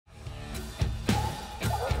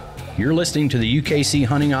You're listening to the UKC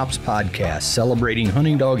Hunting Ops Podcast, celebrating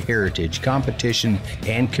hunting dog heritage, competition,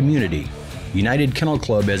 and community. United Kennel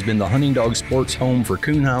Club has been the hunting dog sports home for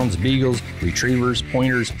coonhounds, beagles, retrievers,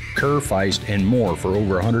 pointers, cur, feist, and more for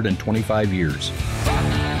over 125 years.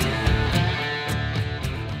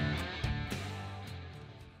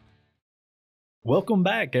 Welcome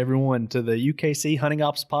back, everyone, to the UKC Hunting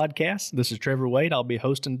Ops Podcast. This is Trevor Wade. I'll be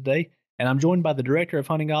hosting today, and I'm joined by the Director of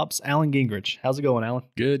Hunting Ops, Alan Gingrich. How's it going, Alan?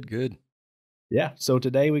 Good. Yeah. So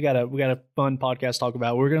today we got a fun podcast to talk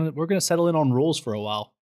about. We're gonna settle in on rules for a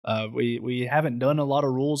while. We haven't done a lot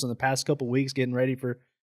of rules in the past couple of weeks, getting ready for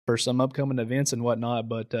some upcoming events and whatnot.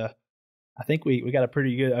 But I think we got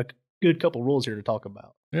a good couple rules here to talk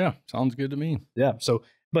about. Yeah, sounds good to me. Yeah. So.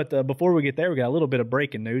 But before we get there, we got a little bit of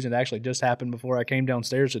breaking news. It actually just happened before I came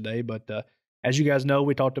downstairs today. But as you guys know,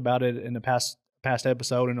 we talked about it in the past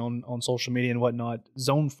episode and on social media and whatnot.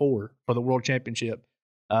 Zone 4 for the World Championship.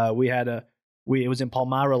 It was in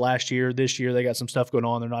Palmyra last year. This year they got some stuff going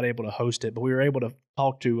on. They're not able to host it, but we were able to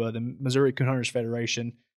talk to the Missouri Coonhunters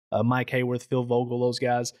Federation, Mike Hayworth, Phil Vogel, those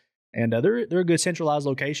guys, and they're a good centralized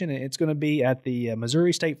location. And it's going to be at the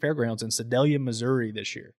Missouri State Fairgrounds in Sedalia, Missouri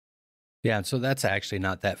this year. Yeah, so that's actually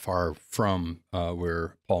not that far from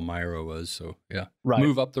where Palmyra was. So, yeah, right.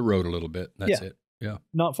 Move up the road a little bit. That's it. Yeah,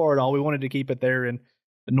 not far at all. We wanted to keep it there in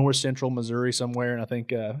north central Missouri somewhere, and I think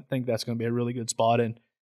that's going to be a really good spot. And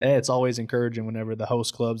it's always encouraging whenever the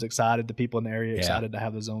host club's excited, the people in the area excited to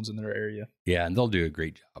have the zones in their area. Yeah, and they'll do a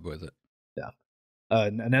great job with it. Yeah.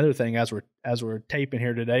 Another thing, as we're taping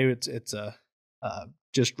here today, it's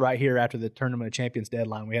just right here after the Tournament of Champions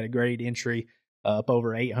deadline. We had a great entry. Up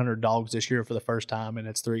over 800 dogs this year for the first time in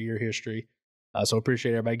its 3-year history. So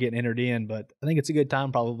appreciate everybody getting entered in. But I think it's a good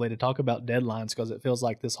time probably to talk about deadlines because it feels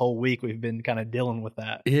like this whole week we've been kind of dealing with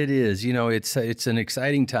that. It is. It's an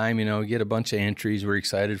exciting time. Get a bunch of entries. We're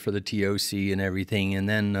excited for the TOC and everything. And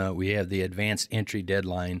then we have the advanced entry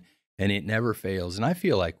deadline, and it never fails. And I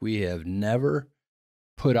feel like we have never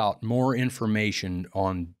put out more information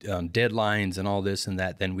on deadlines and all this and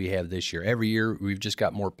that than we have this year. Every year we've just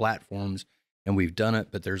got more platforms. And we've done it,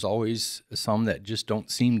 but there's always some that just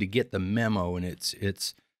don't seem to get the memo, and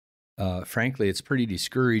it's frankly, it's pretty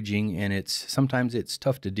discouraging, and sometimes it's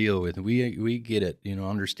tough to deal with. We get it,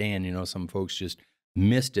 understand, some folks just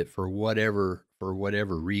missed it for whatever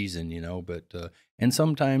reason, but and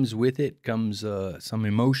sometimes with it comes some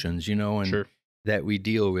emotions, and sure. that we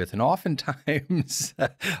deal with, and oftentimes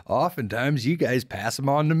you guys pass them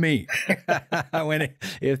on to me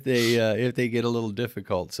if they get a little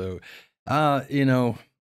difficult. So.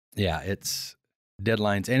 It's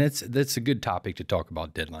deadlines, and that's a good topic to talk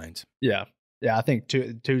about, deadlines. Yeah. I think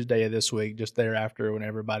Tuesday of this week, just thereafter, when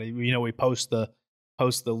everybody, we post the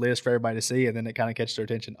list for everybody to see, and then it kind of catches their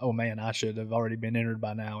attention. Oh man, I should have already been entered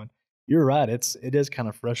by now. And you're right. It is kind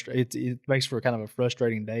of frustrating. It makes for kind of a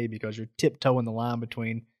frustrating day because you're tiptoeing the line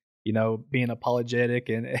between, being apologetic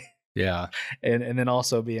and yeah, and then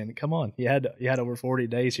also being, come on, you had over 40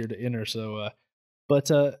 days here to enter. So,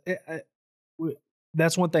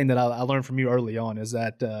 that's one thing that I learned from you early on is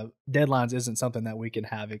that deadlines isn't something that we can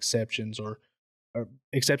have exceptions or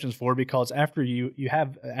exceptions for, because after you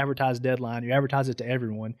have advertised deadline, you advertise it to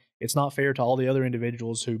everyone. It's not fair to all the other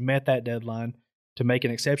individuals who met that deadline to make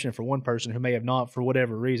an exception for one person who may have not for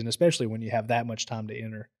whatever reason, especially when you have that much time to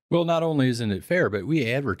enter. Well, not only isn't it fair, but we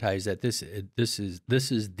advertise that this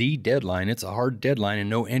is the deadline. It's a hard deadline, and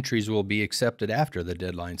no entries will be accepted after the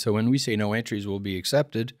deadline. So when we say no entries will be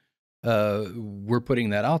accepted, we're putting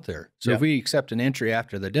that out there. So if we accept an entry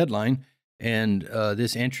after the deadline and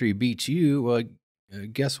this entry beats you, well,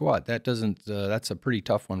 guess what? That doesn't. That's a pretty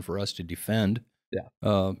tough one for us to defend. Yeah.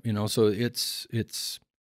 So it's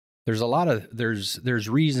there's a lot of there's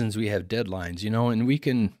reasons we have deadlines. And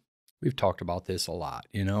we've talked about this a lot.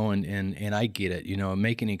 And I get it.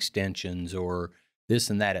 Making extensions or this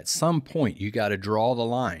and that. At some point, you got to draw the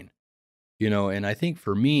line. And I think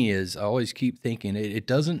for me is I always keep thinking it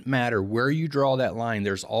doesn't matter where you draw that line.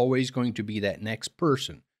 There's always going to be that next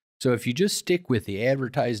person. So if you just stick with the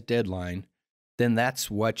advertised deadline, then that's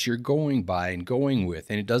what you're going by and going with.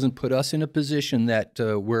 And it doesn't put us in a position that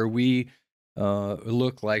where we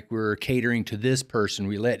look like we're catering to this person.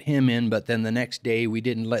 We let him in, but then the next day we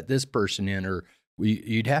didn't let this person in, or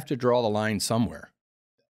you'd have to draw the line somewhere.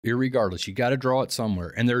 Irregardless, you got to draw it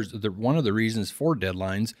somewhere. And there's one of the reasons for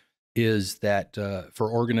deadlines is that for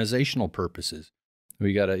organizational purposes,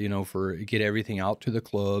 we got to, get everything out to the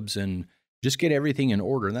clubs and just get everything in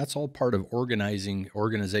order. And that's all part of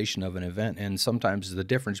organization of an event. And sometimes the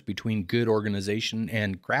difference between good organization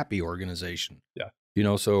and crappy organization. Yeah.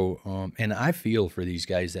 And I feel for these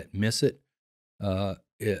guys that miss it.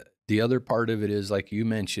 the other part of it is, like you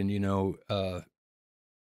mentioned,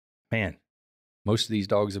 man, most of these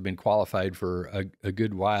dogs have been qualified for a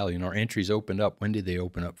good while. Our entries opened up. When did they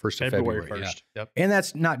open up? 1st of February. 1st. Yeah. Yep. And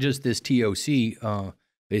that's not just this TOC.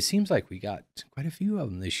 It seems like we got quite a few of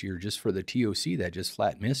them this year just for the TOC that just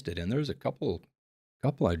flat missed it. And there's a couple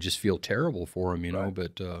I just feel terrible for them, Right.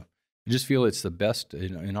 but I just feel it's the best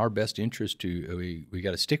in our best interest to we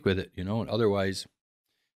got to stick with it, and otherwise,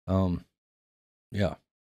 yeah.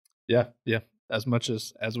 As much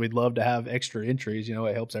as we'd love to have extra entries,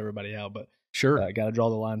 it helps everybody out, but Sure. got to draw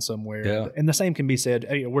the line somewhere. Yeah. And the same can be said.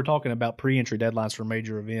 We're talking about pre-entry deadlines for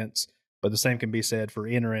major events, but the same can be said for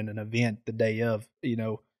entering an event the day of.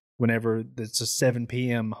 Whenever it's a 7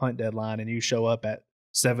 p.m. hunt deadline and you show up at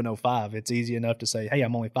 7:05, it's easy enough to say, "Hey,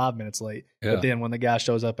 I'm only 5 minutes late." Yeah. But then when the guy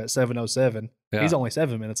shows up at 7:07, he's only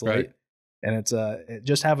 7 minutes late. Right. And it's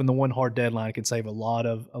just having the one hard deadline can save a lot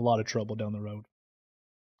of trouble down the road.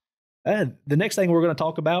 And the next thing we're going to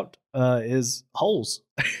talk about is holes.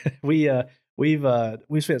 We've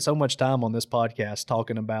spent so much time on this podcast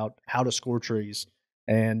talking about how to score trees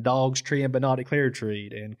and dogs treeing but not declared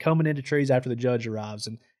treed and coming into trees after the judge arrives,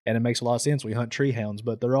 and it makes a lot of sense. We hunt tree hounds,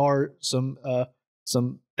 but there are some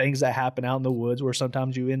things that happen out in the woods where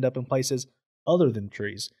sometimes you end up in places other than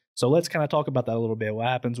trees. So let's kind of talk about that a little bit. What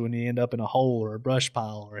happens when you end up in a hole or a brush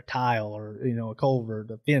pile or a tile or a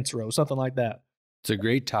culvert, a fence row, something like that? It's a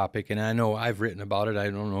great topic, and I know I've written about it.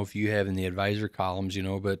 I don't know if you have in the advisor columns,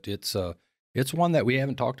 but it's one that we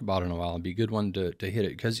haven't talked about in a while. It'd be a good one to hit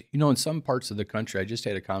it because, in some parts of the country, I just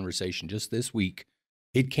had a conversation just this week.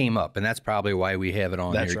 It came up, and that's probably why we have it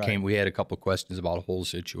on That's here. right. We had a couple of questions about hole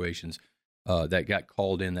situations that got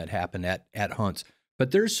called in that happened at hunts.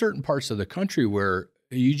 But there's certain parts of the country where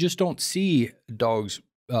you just don't see dogs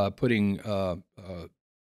putting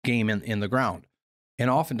game in the ground. And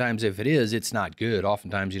oftentimes, if it is, it's not good.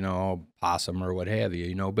 Oftentimes, possum or what have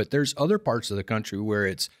you, but there's other parts of the country where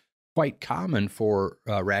it's quite common for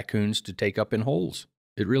raccoons to take up in holes.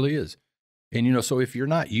 It really is. And, so if you're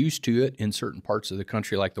not used to it in certain parts of the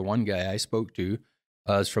country, like the one guy I spoke to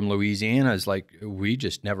is from Louisiana, is like, we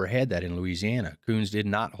just never had that in Louisiana. Coons did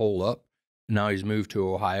not hole up. Now he's moved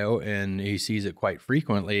to Ohio and he sees it quite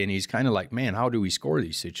frequently. And he's kind of like, man, how do we score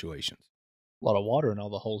these situations? A lot of water in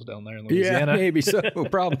all the holes down there in Louisiana. Yeah, maybe so.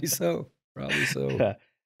 Probably so.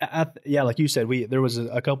 Yeah, like you said, there was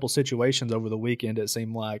a couple situations over the weekend, it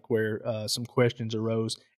seemed like, where some questions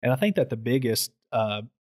arose. And I think that the biggest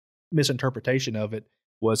misinterpretation of it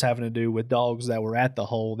was having to do with dogs that were at the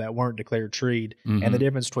hole that weren't declared treed, and the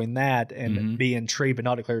difference between that and being treed but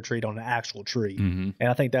not declared treed on an actual tree. And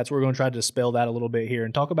I think that's we're going to try to dispel that a little bit here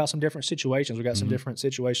and talk about some different situations. We got some different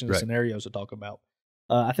situations and scenarios to talk about.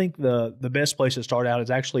 I think the best place to start out is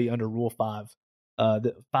actually under Rule 5.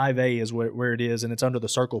 The 5A is where it is, and it's under the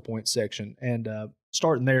circle point section. And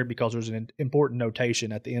starting there because there's an important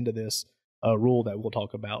notation at the end of this rule that we'll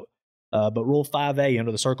talk about. But Rule 5A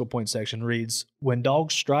under the circle point section reads, when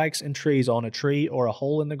dog strikes and trees on a tree or a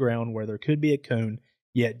hole in the ground where there could be a coon,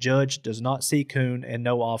 yet judge does not see coon and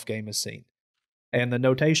no off game is seen. And the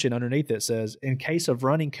notation underneath it says, in case of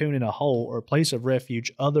running coon in a hole or place of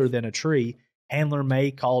refuge other than a tree, handler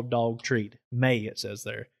may call dog treed. May, it says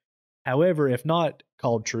there. However, if not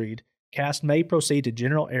called treed, cast may proceed to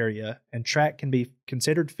general area and track can be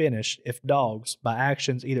considered finished if dogs, by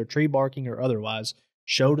actions either tree barking or otherwise,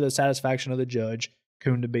 show to the satisfaction of the judge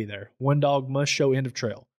coon to be there. One dog must show end of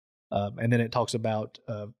trail. And then it talks about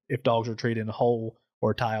if dogs are treated in a hole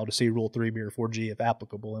or a tile to see Rule 3B or 4G if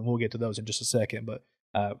applicable, and we'll get to those in just a second. But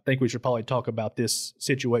I think we should probably talk about this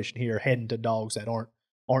situation here, heading to dogs that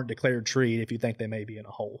aren't declared treed if you think they may be in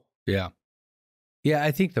a hole. Yeah. Yeah,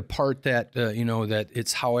 I think the part that, that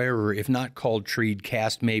it's, however, if not called treed,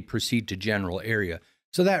 cast may proceed to general area.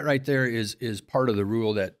 So that right there is part of the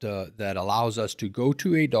rule that allows us to go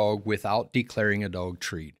to a dog without declaring a dog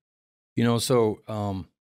treed. And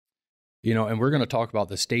we're going to talk about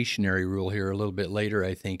the stationary rule here a little bit later,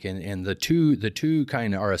 I think, and the two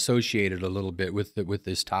kind of are associated a little bit with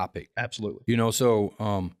this topic. Absolutely.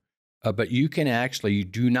 But you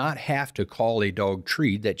do not have to call a dog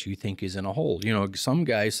treed that you think is in a hole. Some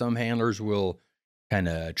handlers will kind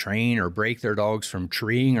of train or break their dogs from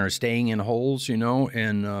treeing or staying in holes,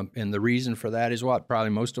 and the reason for that is what? Probably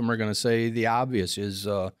most of them are going to say the obvious is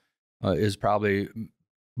probably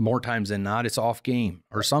more times than not, it's off game,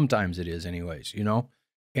 or sometimes it is anyways,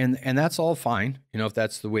 and that's all fine, if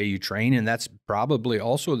that's the way you train. And that's probably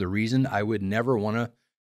also the reason I would never want to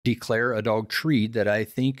declare a dog treed that I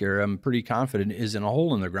think, or I'm pretty confident is in a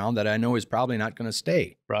hole in the ground that I know is probably not going to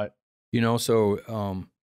stay. Right.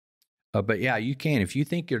 But yeah, you can. If you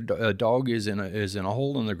think your dog is in a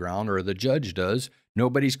hole in the ground, or the judge does,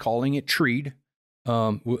 nobody's calling it treed.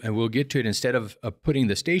 And we'll get to it. Instead of putting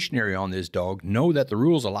the stationary on this dog, know that the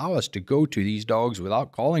rules allow us to go to these dogs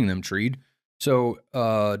without calling them treed. So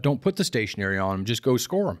don't put the stationary on them. Just go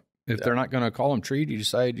score them. If they're not going to call them treed, you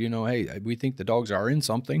decide, hey, we think the dogs are in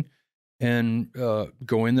something, and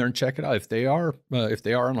go in there and check it out. If they are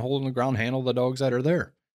in a hole in the ground, handle the dogs that are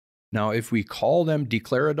there. Now, if we call them,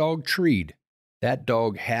 declare a dog treed, that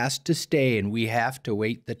dog has to stay, and we have to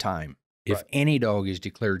wait the time. If any dog is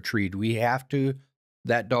declared treed,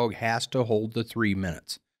 that dog has to hold the 3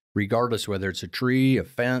 minutes, regardless whether it's a tree, a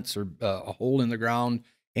fence, or a hole in the ground,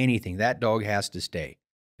 anything. That dog has to stay.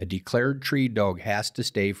 A declared treed dog has to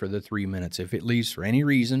stay for the 3 minutes. If it leaves for any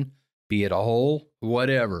reason, be it a hole,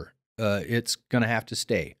 whatever, it's going to have to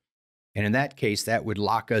stay. And in that case, that would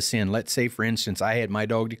lock us in. Let's say, for instance, I had my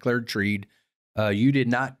dog declared treed. You did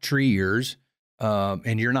not tree yours,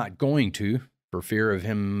 and you're not going to, for fear of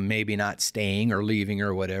him maybe not staying or leaving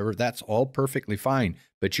or whatever. That's all perfectly fine.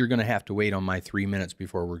 But you're going to have to wait on my 3 minutes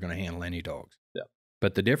before we're going to handle any dogs. Yeah.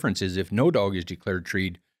 But the difference is, if no dog is declared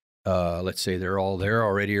treed, let's say they're all there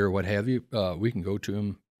already or what have you, we can go to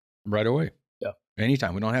them right away. Yeah.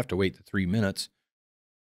 Anytime. We don't have to wait the 3 minutes.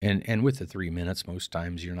 And with the 3 minutes, most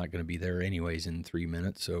times you're not going to be there anyways in 3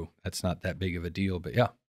 minutes. So that's not that big of a deal. But yeah.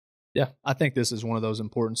 Yeah, I think this is one of those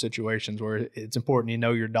important situations where it's important you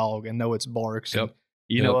know your dog and know its barks. Yep.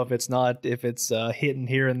 You know, if it's hitting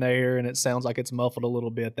here and there and it sounds like it's muffled a little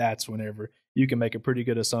bit, that's whenever you can make a pretty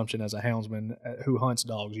good assumption as a houndsman who hunts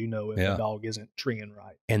dogs, if the dog isn't treeing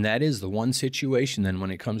right. And that is the one situation then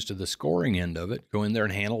when it comes to the scoring end of it. Go in there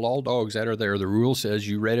and handle all dogs that are there. The rule says,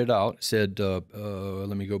 you read it out, said,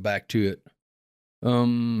 let me go back to it.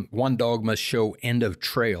 One dog must show end of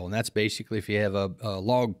trail. And that's basically if you have a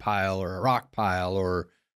log pile or a rock pile or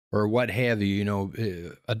what have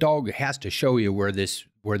you, a dog has to show you where this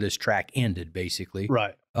track ended, basically.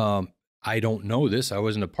 Right. I don't know this. I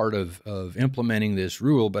wasn't a part of implementing this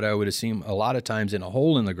rule, but I would assume a lot of times in a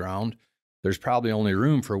hole in the ground, there's probably only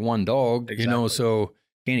room for one dog, Exactly. So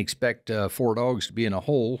can't expect 4 dogs to be in a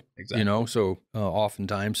hole, Exactly. so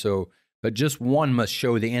oftentimes, but just one must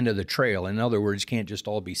show the end of the trail. In other words, can't just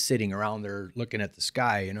all be sitting around there looking at the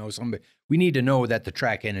sky, we need to know that the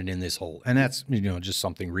track ended in this hole. And that's, just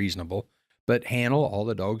something reasonable. But handle all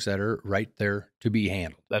the dogs that are right there to be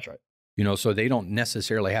handled. That's right. So they don't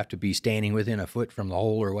necessarily have to be standing within a foot from the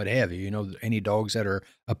hole or what have you. Any dogs that are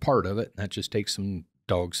a part of it, that just takes some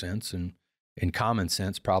dog sense and common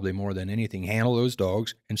sense, probably more than anything. Handle those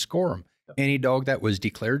dogs and score them. Any dog that was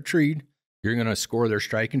declared treed, you're going to score their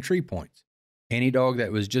strike and tree points. Any dog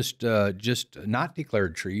that was just not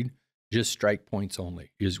declared treed, just strike points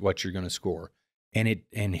only is what you're going to score.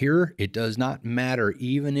 And here it does not matter,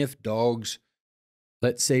 even if dogs,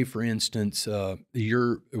 let's say for instance,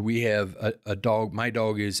 we have a dog, my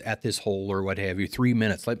dog is at this hole or what have you, 3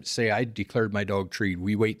 minutes. Let's say I declared my dog treed.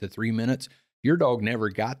 We wait the 3 minutes. Your dog never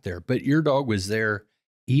got there, but your dog was there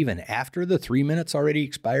even after the 3 minutes already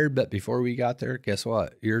expired. But before we got there, guess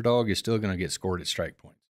what? Your dog is still going to get scored at strike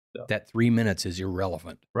points. Yeah. That 3 minutes is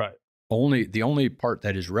irrelevant. Right. The only part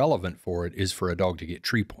that is relevant for it is for a dog to get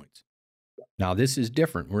tree points. Yeah. Now, this is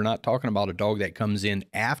different. We're not talking about a dog that comes in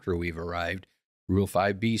after we've arrived. Rule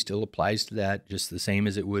 5B still applies to that, just the same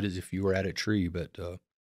as it would as if you were at a tree. But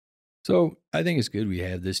so I think it's good we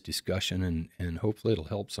have this discussion, and hopefully it'll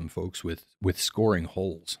help some folks with scoring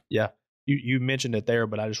holes. Yeah. You mentioned it there,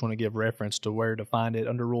 but I just want to give reference to where to find it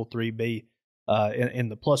under Rule 3B in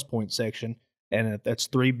the plus point section. And that's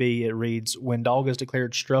 3B. It reads, when dog is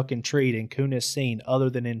declared struck and treed and coon is seen other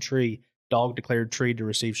than in tree, dog declared treed to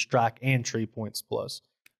receive strike and tree points plus.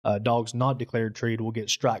 Dogs not declared treed will get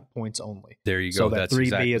strike points only. There you go. So that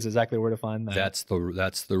 3B is exactly where to find that. That's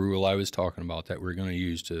the rule I was talking about that we're going to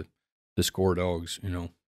use to score dogs,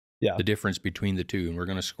 Yeah. The difference between the two. And we're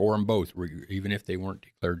going to score them both, even if they weren't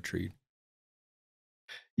declared treed.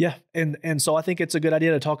 Yeah. And so I think it's a good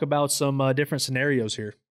idea to talk about some different scenarios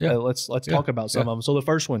here. Yeah. Let's talk about some of them. So the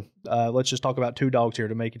first one, let's just talk about 2 dogs here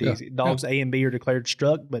to make it easy. Dogs A and B are declared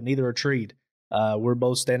struck, but neither are treed. We're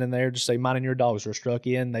both standing there, just say, mine and your dogs are struck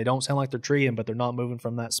in. They don't sound like they're treeing, but they're not moving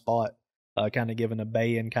from that spot, kind of giving a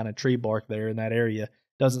bay and kind of tree bark there in that area.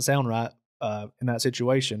 Doesn't sound right in that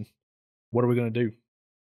situation. What are we going to do?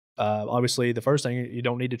 Obviously, the first thing, you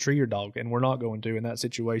don't need to tree your dog, and we're not going to in that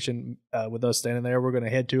situation. With us standing there, we're going to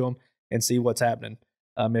head to them and see what's happening.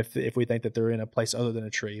 If we think that they're in a place other than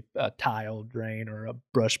a tree, a tile, drain, or a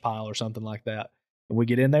brush pile or something like that. When we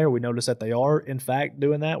get in there, we notice that they are, in fact,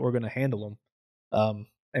 doing that, we're going to handle them.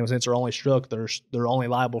 And since they're only struck, they're only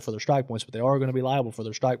liable for their strike points, but they are going to be liable for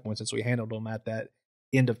their strike points since we handled them at that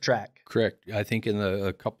end of track. Correct. I think in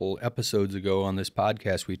a couple episodes ago on this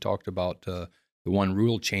podcast, we talked about the one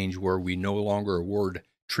rule change where we no longer award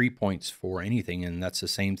tree points for anything, and that's the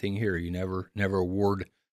same thing here. You never award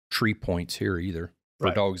tree points here either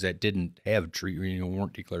for dogs that didn't have tree,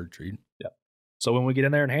 weren't declared treed. Yeah. So when we get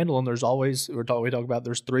in there and handle them, there's always we talk about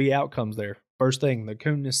there's 3 outcomes there. First thing, the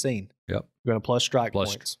coon is seen. Yep. We're going to plus strike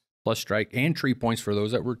points. Plus strike and tree points for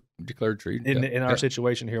those that were declared treed. In our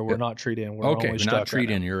situation here, we're not treed in. We're only struck not treed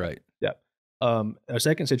in. You're right. Yeah. A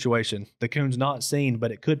second situation, the coon's not seen,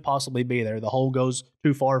 but it could possibly be there. The hole goes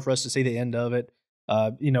too far for us to see the end of it.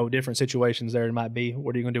 Different situations there it might be.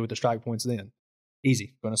 What are you going to do with the strike points then?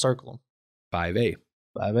 Easy. Going to circle them. 5A.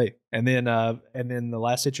 And then the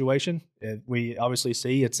last situation, we obviously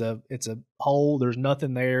see it's a hole. There's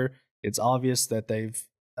nothing there. It's obvious that they've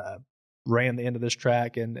ran the end of this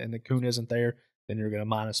track and the coon isn't there. Then you're going to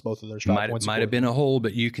minus both of their strike points. Might have been a hole,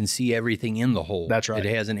 but you can see everything in the hole. That's right.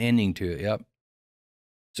 It has an ending to it. Yep.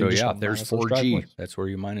 So there's 4G. That's where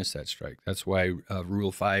you minus that strike. That's why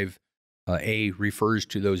Rule 5A refers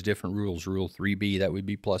to those different rules. Rule 3B, that would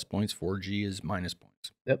be plus points. 4G is minus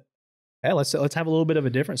points. Yep. Hey, let's have a little bit of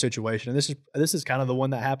a different situation. And this is kind of the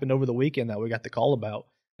one that happened over the weekend that we got the call about.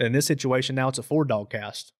 In this situation, now it's a 4-dog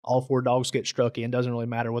cast. All 4 dogs get struck in. Doesn't really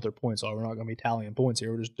matter what their points are. We're not going to be tallying points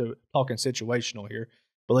here. We're just talking situational here.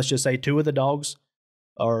 But let's just say 2 of the dogs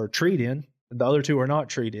are treed in. The other 2 are not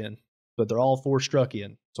treed in, but they're all 4 struck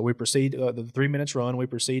in. So we proceed, the 3 minutes run, we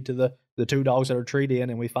proceed to the 2 dogs that are treed in,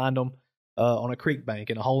 and we find them on a creek bank,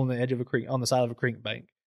 in a hole in the edge of a creek, on the side of a creek bank.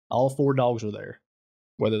 All 4 dogs are there.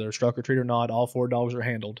 Whether they're struck or treed or not, all 4 dogs are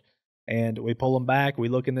handled. And we pull them back, we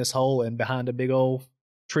look in this hole, and behind a big old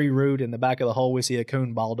tree root in the back of the hole, we see a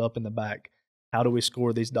coon balled up in the back. How do we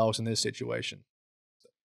score these dogs in this situation?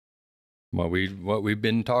 What we've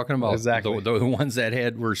been talking about. Exactly. The ones that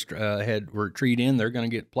were treed in, they're going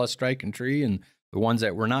to get plus strike and tree, and the ones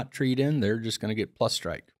that were not treed in, they're just going to get plus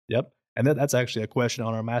strike. Yep. And that's actually a question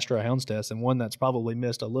on our Master of Hounds test, and one that's probably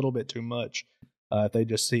missed a little bit too much. If they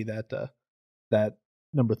just see that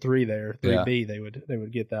number 3 there, 3B, they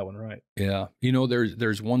would get that one right. Yeah.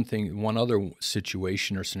 There's one other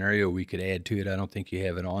situation or scenario we could add to it. I don't think you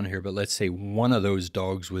have it on here, but let's say one of those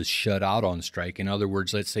dogs was shut out on strike. In other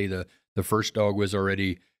words, let's say the first dog was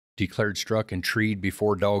already declared struck and treed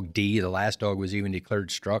before dog D. The last dog was even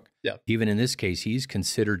declared struck. Yeah. Even in this case, he's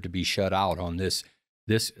considered to be shut out on this.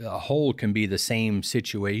 This hole can be the same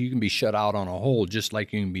situation. You can be shut out on a hole just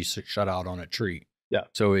like you can be shut out on a tree. Yeah.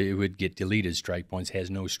 So it would get deleted strike points, has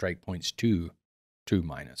no strike points to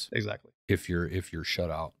minus. Exactly. If you're shut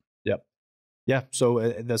out. Yep. Yeah. So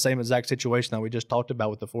the same exact situation that we just talked about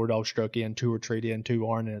with the 4 dogs struck in, 2 are treated in, 2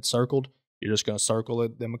 aren't, and it's circled. You're just going to circle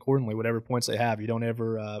them accordingly, whatever points they have. You don't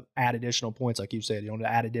ever add additional points, like you said. You don't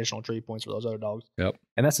add additional tree points for those other dogs. Yep.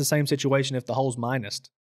 And that's the same situation if the hole's minused.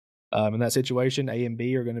 In that situation, A and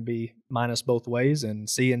B are going to be minus both ways, and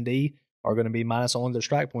C and D are going to be minus only their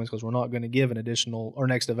strike points because we're not going to give an additional or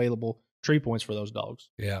next available tree points for those dogs.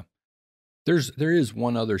 Yeah. There is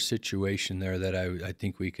one other situation there that I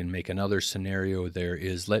think we can make another scenario there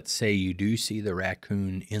is, let's say you do see the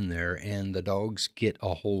raccoon in there and the dogs get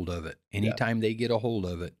a hold of it. Anytime they get a hold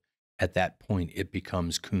of it, at that point, it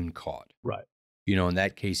becomes coon caught. Right. In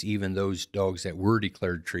that case, even those dogs that were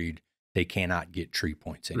declared treed, they cannot get tree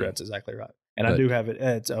points anymore. That's exactly right. And I do have it.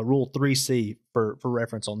 It's a Rule 3C for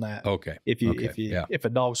reference on that. Okay. If a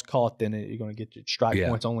dog's caught, then you're going to get your strike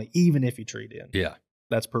points only, even if you treat in. Yeah.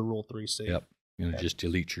 That's per Rule 3C. Yep. Just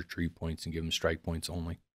delete your tree points and give them strike points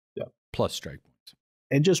only. Yep. Plus strike points.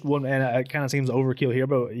 And just one, and it kind of seems overkill here,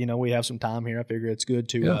 but we have some time here. I figure it's good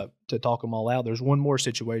to talk them all out. There's one more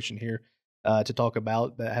situation here to talk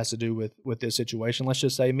about that has to do with this situation. Let's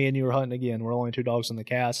just say me and you are hunting again. We're only 2 dogs in the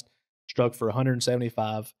cast, struck for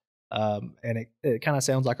 175. And it kind of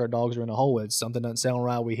sounds like our dogs are in a hole. It's something doesn't sound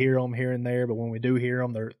right. We hear them here and there, but when we do hear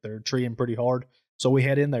them, they're treeing pretty hard. So we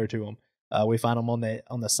head in there to them. We find them on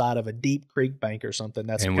the side of a deep creek bank or something.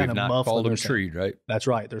 That's kind of muffled. And we've not called them treed, right? That's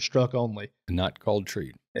right. They're struck only. Not called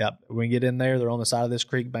treed. Yep. When we get in there, they're on the side of this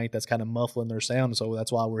creek bank. That's kind of muffling their sound. So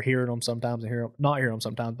that's why we're hearing them sometimes and not hearing them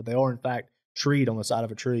sometimes, but they are in fact treed on the side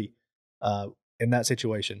of a tree. In that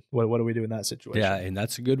situation, what do we do in that situation? Yeah, and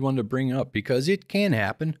that's a good one to bring up because it can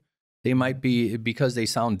happen. They might be, because they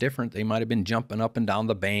sound different, they might have been jumping up and down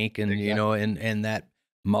the bank and, and that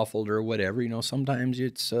muffled or whatever. Sometimes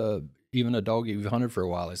it's even a dog you've hunted for a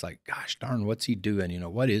while. It's like, gosh darn, what's he doing?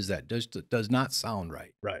 What is that? Does not sound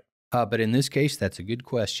right. Right. But in this case, that's a good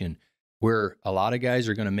question where a lot of guys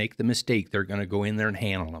are going to make the mistake. They're going to go in there and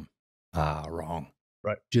handle them. Wrong.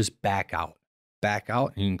 Right. Just back out,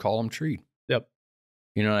 and you can call them treed. Yep.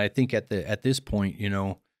 You know, I think at this point, you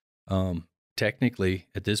know, technically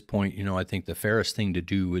at this point, you know, I think the fairest thing to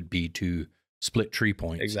do would be to split tree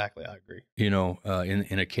points. Exactly. I agree. You know,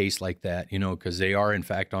 in a case like that, you know, because they are in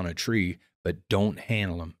fact on a tree, but don't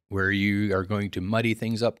handle them. Where you are going to muddy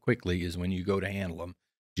things up quickly is when you go to handle them.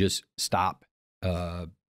 Just stop.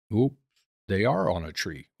 Oop, they are on a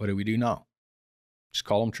tree. What do we do now? Just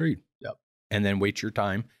call them treed. Yep. And then wait your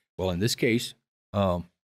time. Well, in this case,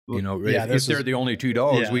 you know, yeah, if they're the only two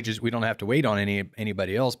dogs, yeah. we don't have to wait on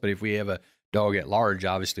anybody else. But if we have a dog at large,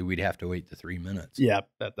 obviously we'd have to wait the 3 minutes. Yeah,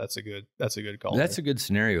 that's a good call. That's a good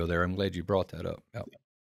scenario there. I'm glad you brought that up. Yep.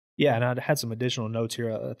 Yeah, and I had some additional notes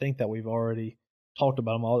here. I think that we've already talked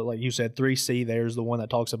about them all. Like you said, 3C, there's the one that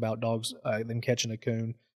talks about dogs, them catching a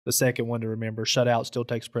coon. The second one to remember, shutout still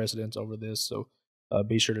takes precedence over this. So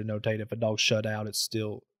be sure to notate if a dog's shut out, it's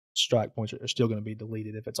still, strike points are still going to be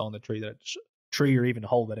deleted if it's on the tree tree or even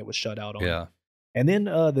hole that it was shut out on. Yeah. And then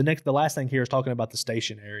the last thing here is talking about the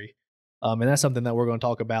stationary. And that's something that we're going to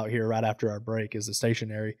talk about here right after our break is the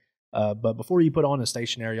stationary. But before you put on a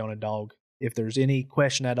stationary on a dog, if there's any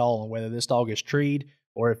question at all on whether this dog is treed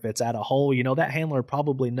or if it's at a hole, you know, that handler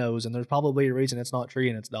probably knows, and there's probably a reason it's not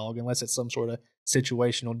treeing its dog unless it's some sort of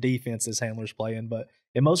situational defense this handler's playing. But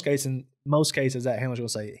in most cases, that handler's going to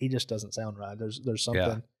say, he just doesn't sound right. There's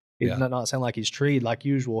something. He does not sound like he's treed like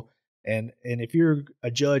usual. And if you're a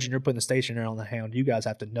judge and you're putting the stationary on the hound, you guys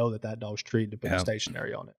have to know that dog's treed to put the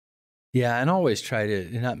stationary on it. Yeah, and always try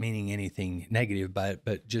to, not meaning anything negative by it,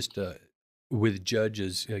 but just with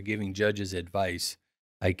judges, giving judges advice,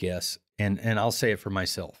 I guess. And I'll say it for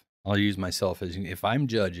myself. I'll use myself as, if I'm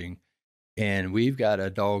judging and we've got a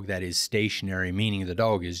dog that is stationary, meaning the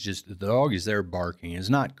dog is there barking, is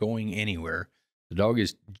not going anywhere. The dog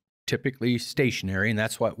is typically stationary, and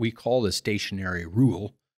that's what we call the stationary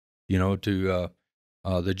rule. You know,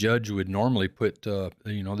 the judge would normally put,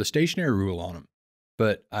 the stationary rule on them.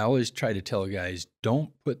 But I always try to tell guys,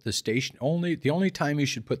 don't put the only time you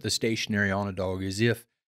should put the stationary on a dog is if,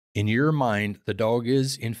 in your mind, the dog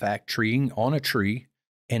is, in fact, treeing on a tree,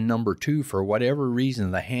 and number two, for whatever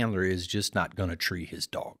reason, the handler is just not going to tree his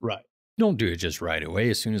dog. Right. Don't do it just right away.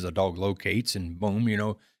 As soon as the dog locates and boom, you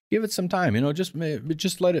know, give it some time. You know, just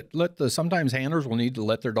sometimes handlers will need to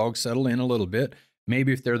let their dog settle in a little bit.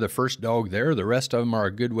 Maybe if they're the first dog there, the rest of them are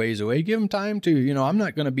a good ways away. Give them time to, you know, I'm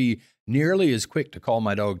not going to be nearly as quick to call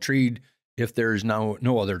my dog treed if there's no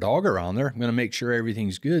other dog around there. I'm going to make sure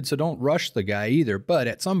everything's good. So don't rush the guy either. But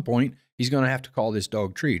at some point, he's going to have to call this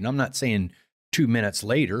dog treed. And I'm not saying 2 minutes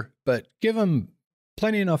later, but give him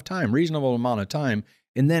plenty enough time, reasonable amount of time.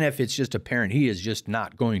 And then if it's just apparent he is just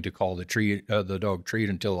not going to call the dog treed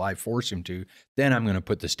until I force him to, then I'm going to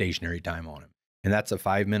put the stationary time on him. And that's a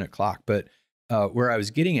 5-minute clock. But where I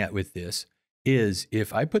was getting at with this is,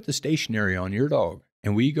 if I put the stationary on your dog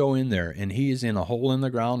and we go in there and he is in a hole in the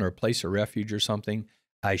ground or a place of refuge or something,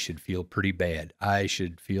 I should feel pretty bad. I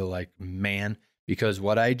should feel like, man, because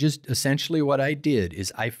what I did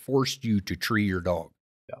is I forced you to tree your dog.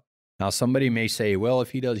 Yeah. Now, somebody may say, well,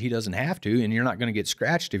 if he doesn't have to, and you're not going to get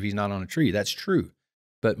scratched if he's not on a tree. That's true.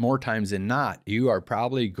 But more times than not, you are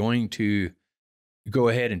probably going to go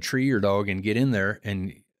ahead and tree your dog and get in there,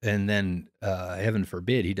 and then, heaven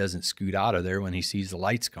forbid, he doesn't scoot out of there when he sees the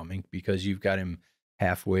lights coming, because you've got him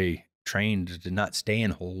halfway trained to not stay in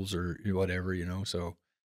holes or whatever, you know. So,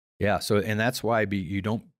 yeah. So, and that's why you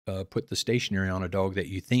don't put the stationary on a dog that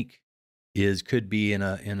you think could be in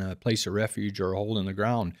a place of refuge or a hole in the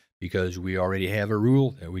ground, because we already have a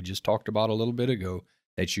rule that we just talked about a little bit ago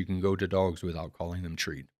that you can go to dogs without calling them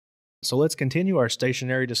treed. So let's continue our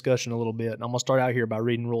stationary discussion a little bit. And I'm going to start out here by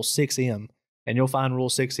reading Rule 6M. And you'll find Rule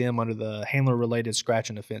 6M under the handler-related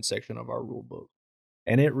scratch and offense section of our rule book.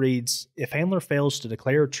 And it reads, if handler fails to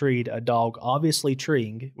declare treed a dog obviously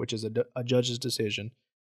treeing, which is a judge's decision,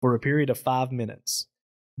 for a period of 5 minutes,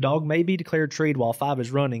 dog may be declared treed while 5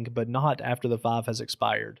 is running, but not after the 5 has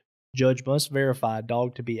expired. Judge must verify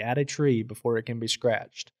dog to be at a tree before it can be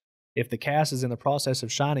scratched. If the cast is in the process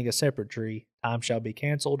of shining a separate tree, time shall be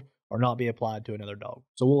canceled or not be applied to another dog.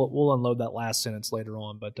 So we'll unload that last sentence later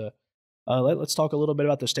on, but let's talk a little bit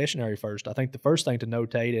about the stationary first. I think the first thing to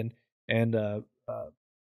notate and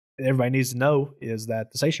everybody needs to know is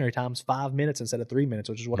that the stationary time is 5 minutes instead of 3 minutes,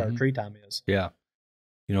 which is what our tree time is. Yeah.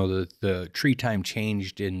 You know, the tree time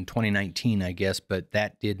changed in 2019, I guess, but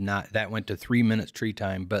that went to 3 minutes tree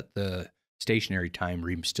time, but the stationary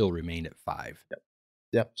time still remained at 5.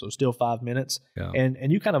 Yep. So still 5 minutes. Yeah.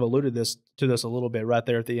 And you kind of alluded to this a little bit right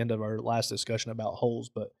there at the end of our last discussion about holes,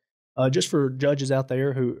 but Just for judges out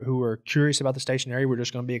there who are curious about the stationary, we're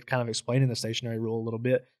just going to be kind of explaining the stationary rule a little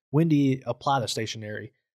bit. When do you apply the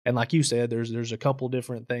stationary? And like you said, there's a couple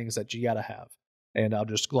different things that you got to have. And I'll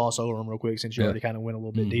just gloss over them real quick since you already kind of went a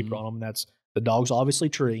little bit deeper on them. That's the dog's obviously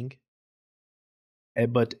treeing.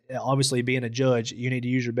 But obviously, being a judge, you need to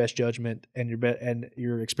use your best judgment and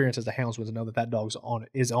your experience as a houndsman to know that dog's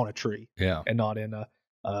is on a tree, and not in a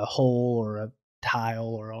hole or a tile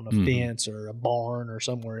or on a fence or a barn or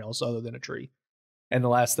somewhere else other than a tree. And the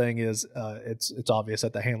last thing is, it's obvious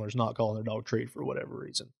that the handler's not calling their dog treed for whatever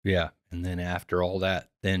reason. Yeah, and then after all that,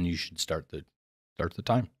 then you should start the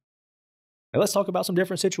time. And let's talk about some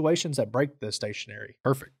different situations that break the stationary.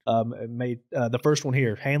 Perfect. The first one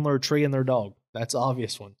here: handler treeing their dog. That's the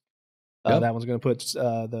obvious one. That one's going to put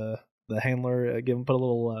the handler, put a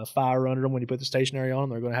little fire under them when you put the stationary on them.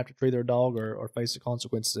 They're going to have to tree their dog or face the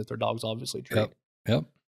consequences if their dog's obviously treed. Yep.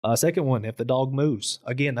 Second one: if the dog moves,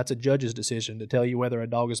 again, that's a judge's decision to tell you whether a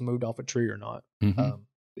dog has moved off a tree or not.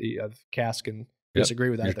 The cast can disagree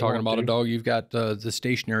with that. You're talking about a dog, you've got the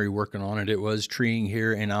stationary working on it. It was treeing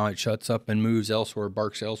here, and now it shuts up and moves elsewhere,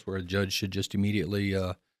 barks elsewhere. The judge should just immediately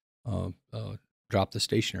drop the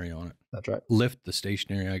stationary on it. That's right. Lift the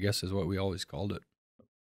stationary, I guess, is what we always called it.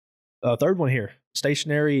 Third one here: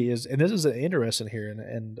 stationary is, and this is interesting here,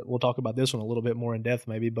 and we'll talk about this one a little bit more in depth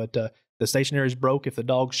maybe, but the stationary is broke if the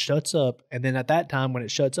dog shuts up, and then at that time when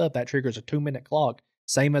it shuts up, that triggers a 2-minute clock,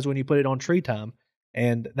 same as when you put it on tree time.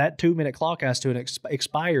 And that 2-minute clock has to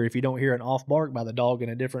expire if you don't hear an off bark by the dog in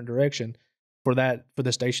a different direction for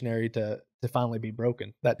the stationary to finally be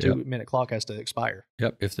broken. That 2-minute clock has to expire.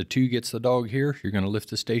 Yep. If the 2 gets the dog here, you're going to lift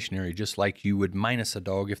the stationary just like you would minus a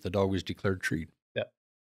dog if the dog was declared treed. Yep.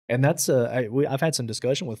 And that's I've had some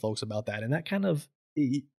discussion with folks about that, and that kind of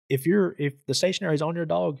if the stationary is on your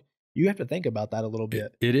dog, you have to think about that a little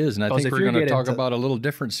bit. It is, and I think we're going to talk about a little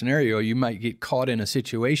different scenario. You might get caught in a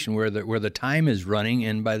situation where the time is running,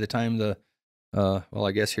 and by the time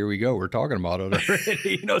I guess here we go. We're talking about it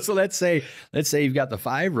already. So let's say you've got the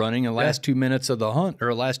 5 running, and the last 2 minutes of the hunt,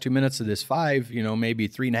 or last 2 minutes of this 5, maybe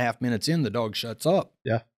 3.5 minutes in, the dog shuts up.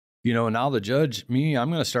 Yeah. Now the judge, I'm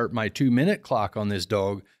going to start my 2-minute clock on this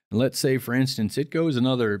dog, and let's say, for instance, it goes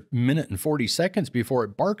another minute and 40 seconds before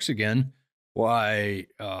it barks again. Why,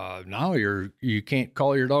 now you can't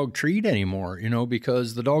call your dog treed anymore,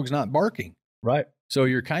 because the dog's not barking. Right. So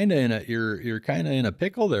you're kind of in a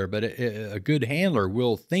pickle there, but a good handler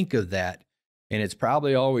will think of that, and it's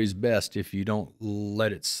probably always best if you don't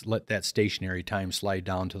let that stationary time slide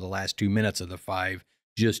down to the last 2 minutes of the 5,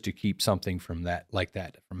 just to keep something from that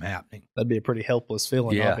from happening. That'd be a pretty helpless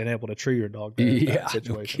feeling, not being able to tree your dog there in that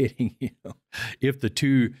situation. No kidding. If the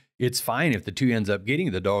 2, it's fine if the 2 ends up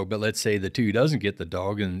getting the dog, but let's say the 2 doesn't get the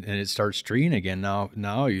dog and it starts treeing again.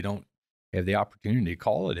 Now you don't have the opportunity to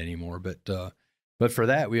call it anymore. But for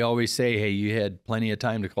that, we always say, hey, you had plenty of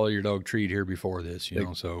time to call your dog treed here before this,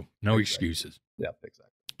 so no excuses. Yeah,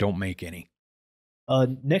 exactly. Don't make any.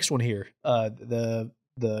 Next one here,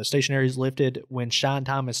 the stationary is lifted when shine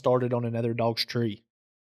time has started on another dog's tree.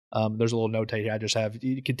 There's a little note here. I just have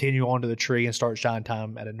you continue onto the tree and start shine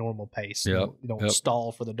time at a normal pace. You don't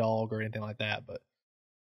stall for the dog or anything like that. But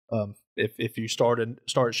if you start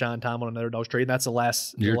shine time on another dog's tree, and that's the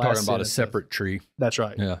last. You're talking about a separate tree. That's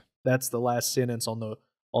right. Yeah, that's the last sentence on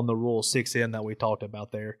the rule 6N that we talked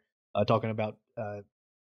about there. Talking about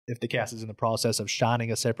if the cast is in the process of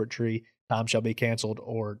shining a separate tree, time shall be canceled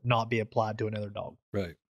or not be applied to another dog.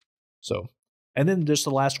 Right. So, and then just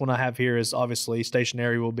the last one I have here is obviously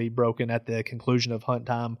stationary will be broken at the conclusion of hunt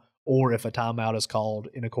time or if a timeout is called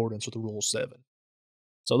in accordance with Rule 7.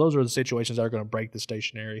 So those are the situations that are going to break the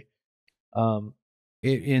stationary. And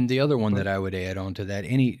the other one that I would add on to that,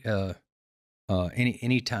 any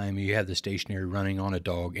time you have the stationary running on a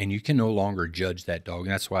dog and you can no longer judge that dog,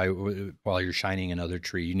 and that's why while you're shining another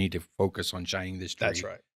tree, you need to focus on shining this tree. That's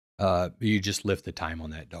right. You just lift the time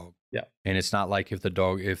on that dog. Yeah. And it's not like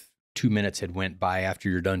if 2 minutes had went by after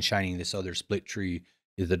you're done shining this other split tree,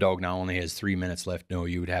 if the dog now only has 3 minutes left, no,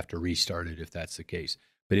 you would have to restart it if that's the case.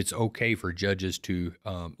 But it's okay for judges to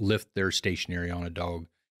lift their stationary on a dog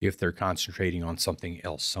if they're concentrating on something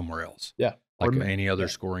else somewhere else. Yeah. Like any other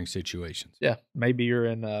scoring situations. Yeah. Maybe you're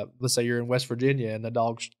in, let's say you're in West Virginia and the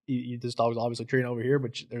dog's, this dog's obviously treating over here,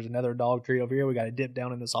 but there's another dog tree over here. We got to dip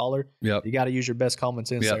down in this holler. Yep. You got to use your best common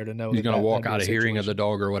sense there to know. You're going to walk out of hearing of the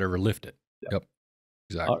dog or whatever, lift it. Yep.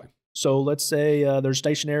 Exactly. Right. So let's say there's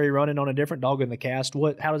stationary running on a different dog in the cast.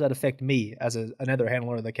 How does that affect me as another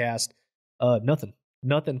handler of the cast?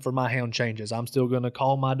 Nothing for my hound changes. I'm still going to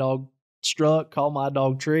call my dog struck, call my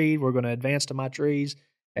dog treed. We're going to advance to my trees.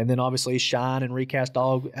 And then obviously shine and recast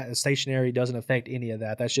dog stationary doesn't affect any of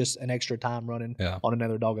that. That's just an extra time running on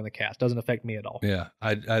another dog in the cast. Doesn't affect me at all. Yeah.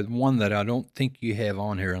 One that I don't think you have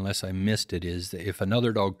on here unless I missed it is that if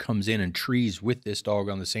another dog comes in and trees with this dog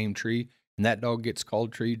on the same tree and that dog gets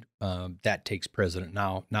called treed, that takes precedent.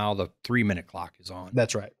 Now the 3-minute clock is on.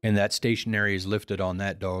 That's right. And that stationary is lifted on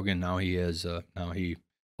that dog, and now he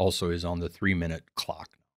also is on the 3-minute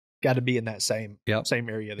clock. Got to be in that same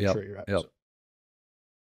area of the tree, right? Yep.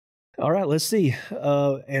 All right, let's see.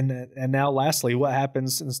 And now, lastly, what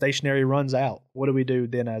happens when the stationary runs out? What do we do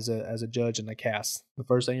then as a judge in the cast? The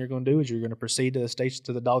first thing you're going to do is you're going to proceed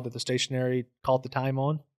to the dog that the stationary caught the time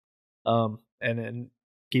on, and then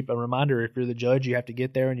keep a reminder. If you're the judge, you have to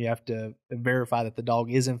get there and you have to verify that the dog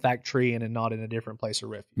is in fact treeing and not in a different place of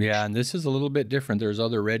refuge. Yeah, and this is a little bit different. There's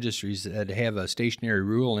other registries that have a stationary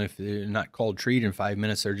rule, and if they're not called treed in 5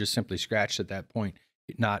 minutes, they're just simply scratched at that point.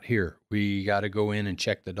 Not here. We got to go in and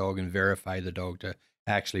check the dog and verify the dog to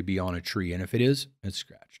actually be on a tree. And if it is, it's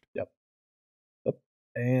scratched. Yep.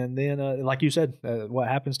 And then, like you said, what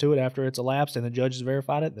happens to it after it's elapsed and the judge has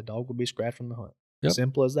verified it, the dog will be scratched from the hunt. Yep.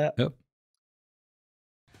 Simple as that. Yep.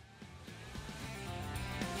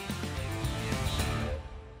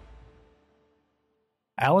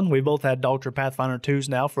 Alan, we both had Dogtra Pathfinder 2s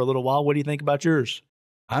now for a little while. What do you think about yours?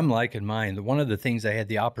 I'm liking mine. One of the things I had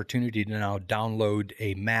the opportunity to now download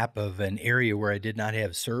a map of an area where I did not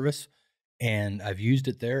have service, and I've used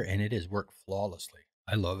it there, and it has worked flawlessly.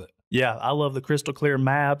 I love it. Yeah, I love the crystal clear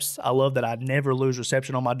maps. I love that I never lose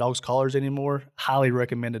reception on my dog's collars anymore. Highly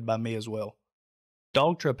recommended by me as well.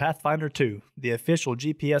 Dogtra Pathfinder 2, the official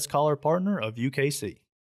GPS collar partner of UKC.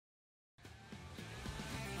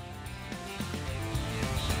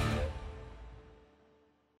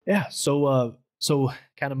 Yeah, so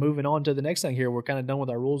kind of moving on to the next thing here, we're kind of done with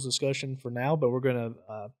our rules discussion for now, but we're going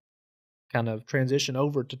to kind of transition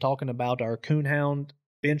over to talking about our Coonhound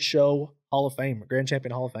Bench Show Hall of Fame, Grand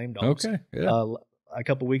Champion Hall of Fame dogs. Okay, yeah. A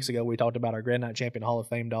couple weeks ago, we talked about our Grand Night Champion Hall of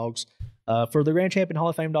Fame dogs. For the Grand Champion Hall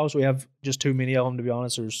of Fame dogs, we have just too many of them, to be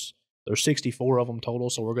honest. There's 64 of them total,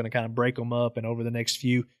 so we're going to kind of break them up, and over the next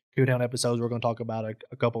few Coonhound episodes, we're going to talk about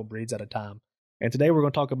a couple breeds at a time. And today, we're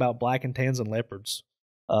going to talk about Black and Tans and Leopards.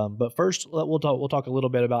 But first, we'll talk a little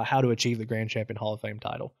bit about how to achieve the Grand Champion Hall of Fame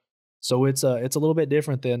title. So it's a little bit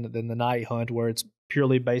different than the night hunt, where it's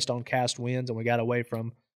purely based on cast wins, and we got away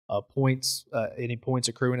from points, any points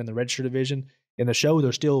accruing in the register division. In the show,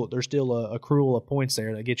 there's still a accrual of points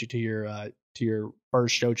there that get you to your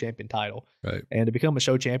first show champion title. Right. And to become a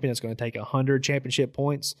show champion, it's going to take 100 championship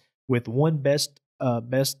points with one best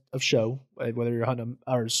of show, whether you're hunting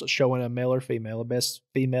or showing a male or female, a best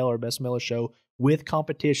female or best male show with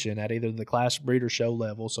competition at either the class, breed, or show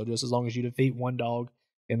level. So just as long as you defeat one dog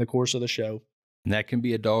in the course of the show. And that can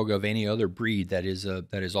be a dog of any other breed that is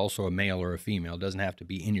also a male or a female. It doesn't have to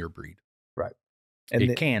be in your breed. Right. And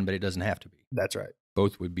it can, but it doesn't have to be. That's right.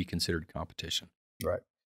 Both would be considered competition. Right.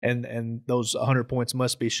 And those 100 points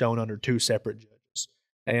must be shown under two separate judges.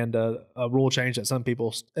 And a rule change that some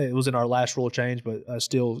people, it was in our last rule change, but I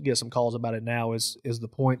still get some calls about it now, is the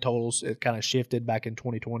point totals. It kind of shifted back in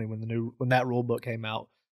 2020 when that rule book came out,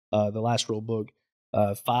 the last rule book.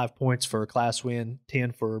 5 points for a class win,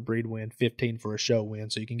 10 for a breed win, 15 for a show win.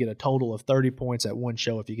 So you can get a total of 30 points at one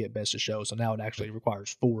show if you get best of show. So now it actually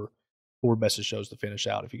requires four best of shows to finish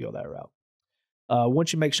out if you go that route.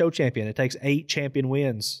 Once you make show champion, it takes 8 champion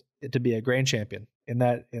wins to be a grand champion. In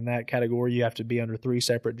that category, you have to be under 3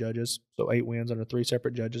 separate judges. So 8 wins under 3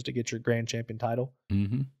 separate judges to get your grand champion title.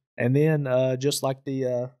 Mm-hmm. And then just like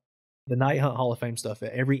the night hunt Hall of Fame stuff,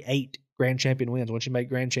 every 8 grand champion wins. Once you make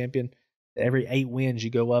grand champion, every 8 wins, you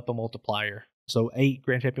go up a multiplier. So 8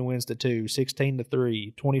 grand champion wins to 2, 16 to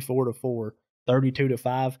 3, 24 to 4, 32 to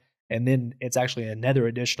 5. And then it's actually another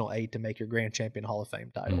additional 8 to make your Grand Champion Hall of Fame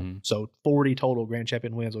title. Mm-hmm. So 40 total Grand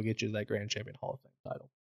Champion wins will get you that Grand Champion Hall of Fame title.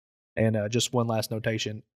 And just one last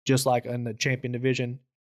notation, just like in the champion division,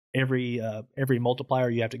 every multiplier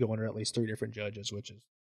you have to go under at least 3 different judges, which is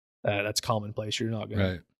that's commonplace. You're not going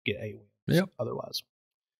to get 8 wins otherwise.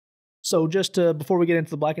 So just before we get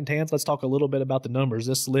into the Black and Tans, let's talk a little bit about the numbers.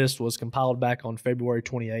 This list was compiled back on February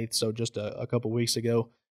 28th, so just a couple weeks ago.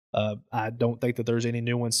 I don't think that there's any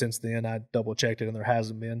new ones since then. I double checked it, and there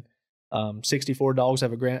hasn't been. 64 dogs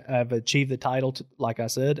have achieved the title, like I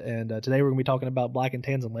said, and today we're going to be talking about Black and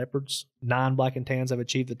Tans and Leopards. 9 Black and Tans have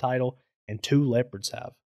achieved the title, and 2 Leopards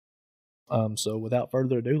have. So without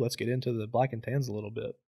further ado, let's get into the Black and Tans a little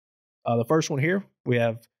bit. The first one here, we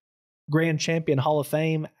have Grand Champion Hall of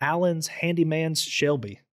Fame, Allen's Handyman's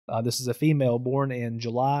Shelby. This is a female born in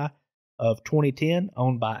July of 2010,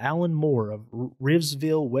 owned by Alan Moore of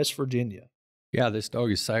Rivesville, West Virginia. Yeah, this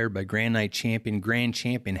dog is sired by Grand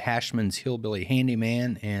Champion Hashman's Hillbilly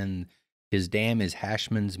Handyman, and his dam is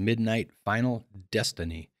Hashman's Midnight Final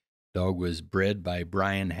Destiny. Dog was bred by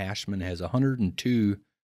Brian Hashman, has 102.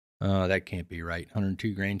 That can't be right.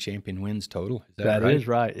 102 Grand Champion wins total. Is that right? That is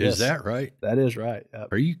right. Yes. Is that right? That is right.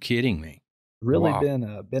 Are you kidding me? Really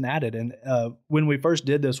Wow. been at it. And when we first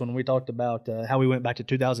did this, when we talked about how we went back to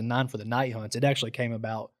 2009 for the night hunts, it actually came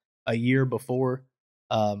about a year before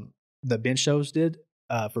the bench shows did.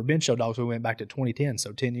 For bench show dogs, we went back to 2010,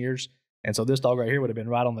 so 10 years. And so this dog right here would have been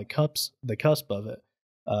right on the cusp of it.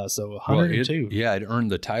 So 102. Well, it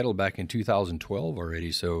earned the title back in 2012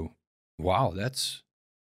 already. So, wow, that's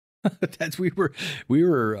we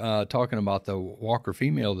were talking about the Walker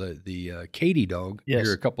female, the Katie dog,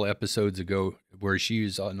 here a couple of episodes ago, where she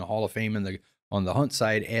was in the Hall of Fame on the hunt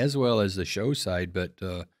side as well as the show side. But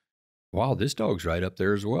wow, this dog's right up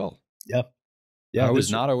there as well. Yeah, yeah. I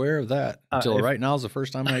was not aware of that until right now is the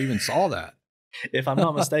first time I even saw that. If I'm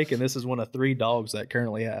not mistaken, this is one of 3 dogs that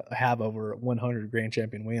currently have over 100 Grand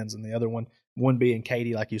Champion wins, and the other one being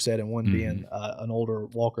Katie, like you said, and one being an older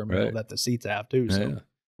Walker male that the seats have too. So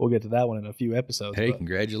we'll get to that one in a few episodes. Hey,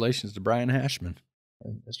 congratulations to Brian Hashman.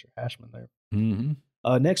 And Mr. Hashman there.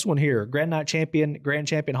 Mm-hmm. Next one here, Grand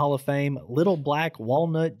Champion Hall of Fame, Little Black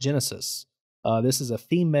Walnut Genesis. This is a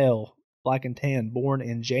female black and tan born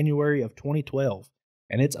in January of 2012,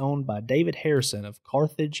 and it's owned by David Harrison of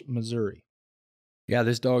Carthage, Missouri. Yeah,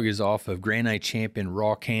 this dog is off of Grand Night Champion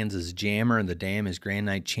Raw Kansas Jammer, and the dam is Grand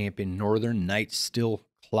Night Champion Northern Night Still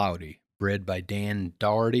Cloudy, bred by Dan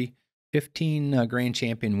Doherty. 15 Grand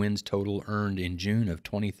Champion wins total, earned in June of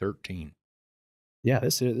 2013. Yeah,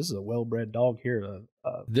 this is a well-bred dog here.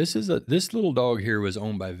 This little dog here was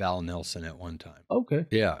owned by Val Nelson at one time. Okay.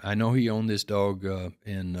 Yeah, I know he owned this dog,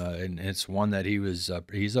 and it's one that he was.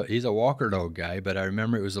 He's a Walker dog guy, but I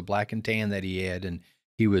remember it was a black and tan that he had, and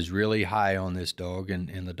he was really high on this dog,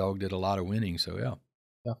 and the dog did a lot of winning. So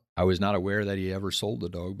yeah. I was not aware that he ever sold the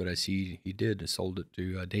dog, but I see he did. He sold it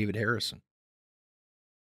to David Harrison.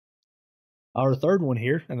 Our third one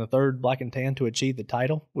here, and the third black and tan to achieve the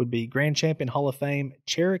title, would be Grand Champion Hall of Fame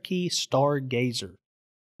Cherokee Stargazer.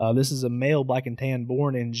 This is a male black and tan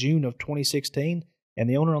born in June of 2016, and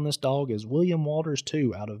the owner on this dog is William Walters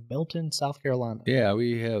II out of Belton, South Carolina. Yeah,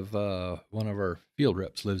 we have one of our field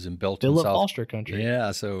reps lives in Belton, Philip Foster country.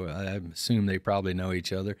 Yeah, so I assume they probably know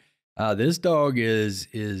each other. This dog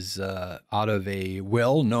is out of a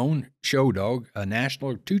well-known show dog, a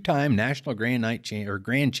two-time national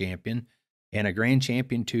Grand Champion, and a Grand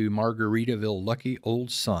Champion to Margaritaville Lucky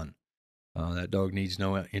Old Son. That dog needs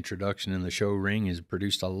no introduction in the show ring.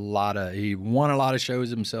 He won a lot of shows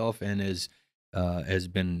himself, and has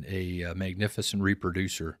been a magnificent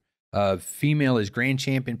reproducer. Female is Grand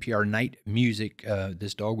Champion PR Night Music.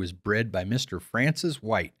 This dog was bred by Mr. Francis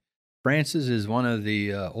White. Francis is one of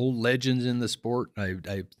the old legends in the sport.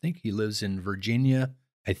 I think he lives in Virginia.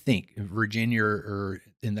 Or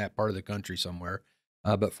in that part of the country somewhere.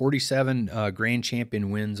 But 47 Grand Champion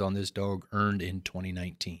wins on this dog, earned in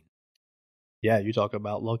 2019. Yeah, you talk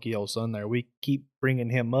about lucky old son there. We keep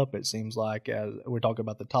bringing him up, it seems like, as we're talking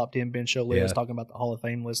about the top 10 bench show list, talking about the Hall of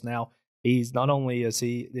Fame list now. He's not only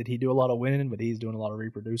did he do a lot of winning, but he's doing a lot of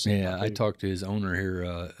reproducing. Yeah, I talked to his owner here.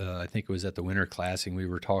 I think it was at the Winter Classic. We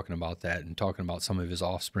were talking about that and talking about some of his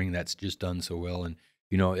offspring that's just done so well. And,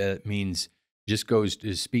 it means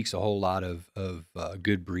it speaks a whole lot of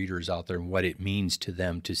good breeders out there and what it means to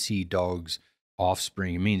them to see dogs'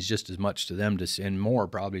 offspring. It means just as much to them and more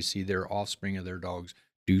probably see their offspring of their dogs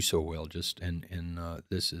do so well. And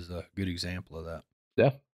this is a good example of that.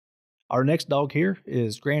 Yeah. Our next dog here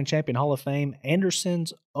is Grand Champion Hall of Fame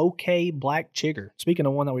Anderson's OK Black Chigger. Speaking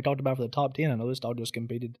of one that we talked about for the top 10, I know this dog just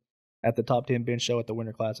competed at the top 10 bench show at the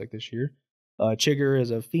Winter Classic this year. Chigger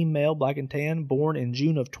is a female black and tan born in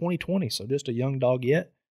June of 2020, so just a young dog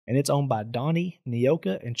yet. And it's owned by Donnie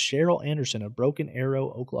Nioka and Cheryl Anderson of Broken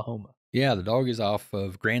Arrow, Oklahoma. Yeah, the dog is off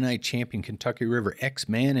of Grand Night Champion Kentucky River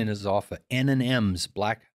X-Man and is off of N&M's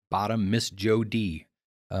Black Bottom Miss Joe D.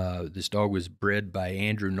 This dog was bred by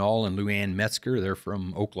Andrew Knoll and Luann Metzger. They're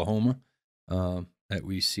from Oklahoma. That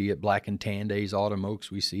we see at Black and Tan Days, Autumn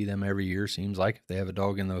Oaks. We see them every year, seems like. If they have a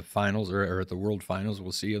dog in the finals or at the World Finals,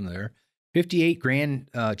 we'll see them there. 58 Grand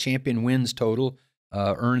Champion wins total.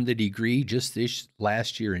 Earned the degree just this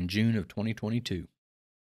last year in June of 2022.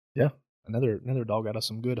 Yeah, another dog out of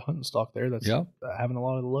some good hunting stock there that's having a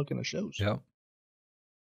lot of the luck in the shows. Yeah.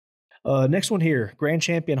 Next one here, Grand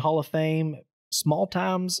Champion Hall of Fame Small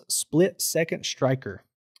Times Split Second Striker.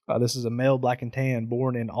 This is a male black and tan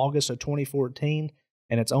born in August of 2014,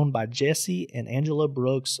 and it's owned by Jesse and Angela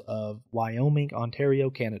Brooks of Wyoming, Ontario,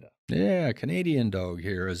 Canada. Yeah, Canadian dog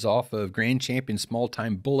here is off of Grand Champion Small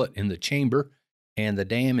Time Bullet in the Chamber, and the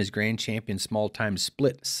dam is Grand Champion Small Time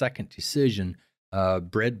Split Second Decision,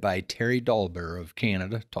 bred by Terry Dahlbear of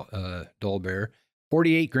Canada. Dahlbear,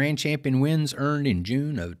 48 Grand Champion wins earned in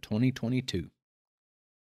June of 2022.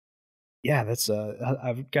 Yeah, that's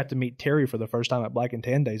I've got to meet Terry for the first time at Black and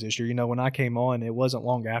Tan Days this year. You know, when I came on, it wasn't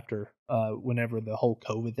long after whenever the whole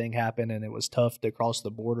COVID thing happened, and it was tough to cross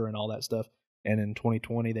the border and all that stuff. And in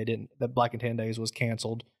 2020, the Black and Tan Days was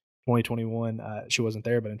canceled. 2021, she wasn't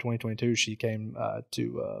there, but in 2022, she came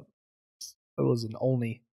to it was in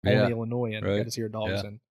Olney, Illinois, and got to see her dogs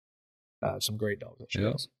and some great dogs that she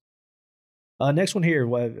has. Next one here,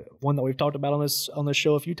 one that we've talked about on this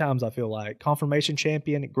show a few times, I feel like. Confirmation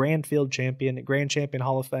Champion, Grand Field Champion, Grand Champion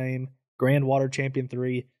Hall of Fame, Grand Water Champion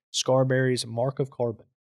 3, Scarberry's Mark of Carbon.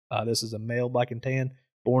 This is a male Black and Tan,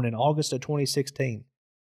 born in August of 2016.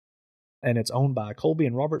 And it's owned by Colby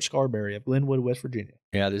and Robert Scarberry of Glenwood, West Virginia.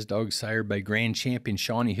 Yeah, this dog's sired by Grand Champion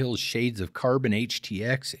Shawnee Hill's Shades of Carbon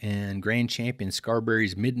HTX, and Grand Champion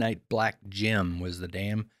Scarberry's Midnight Black Gem was the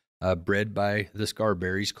dam. Bred by the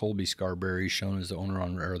Scarberries, Colby Scarberry, shown as the owner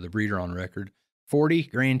or the breeder on record. 40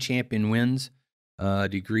 Grand Champion wins,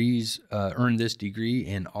 earned this degree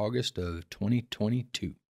in August of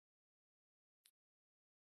 2022.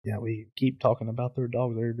 Yeah, we keep talking about their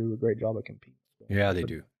dogs. They do a great job at competing. Yeah, they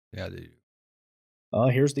do.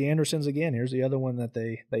 Here's the Andersons again. Here's the other one that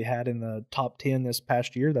they had in the top 10 this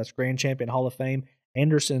past year. That's Grand Champion Hall of Fame,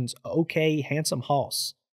 Anderson's OK Handsome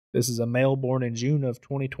Hoss. This is a male born in June of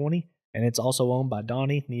 2020, and it's also owned by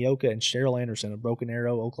Donnie, Nioka, and Cheryl Anderson of Broken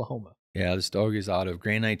Arrow, Oklahoma. Yeah, this dog is out of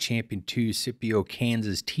Grand Night Champion 2, Scipio,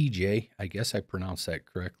 Kansas, TJ. I guess I pronounced that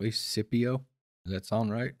correctly. Scipio? Does that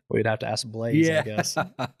sound right? We'd have to ask Blaze, I guess.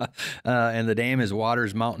 And the dam is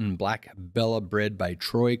Waters Mountain Black Bella, bred by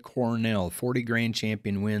Troy Cornell. 40 Grand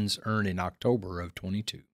Champion wins earned in October of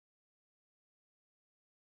 22.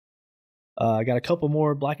 I got a couple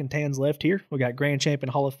more Black and Tans left here. We got Grand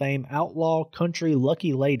Champion Hall of Fame Outlaw Country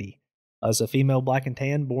Lucky Lady. It's a female Black and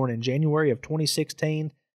Tan born in January of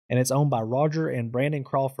 2016, and it's owned by Roger and Brandon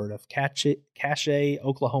Crawford of Cache,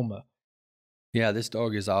 Oklahoma. Yeah, this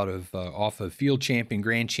dog is out of off of Field Champion,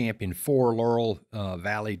 Grand Champion 4, Laurel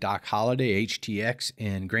Valley Doc Holiday HTX,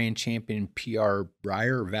 and Grand Champion PR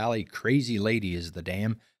Briar Valley Crazy Lady is the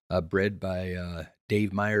dam, bred by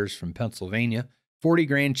Dave Myers from Pennsylvania. 40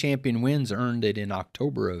 Grand Champion wins earned it in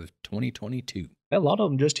October of 2022. A lot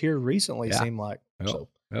of them just here recently seem like. So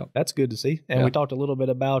that's good to see. And Yeah. we talked a little bit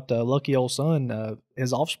about Lucky Old Son,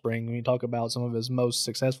 his offspring. When you talk about some of his most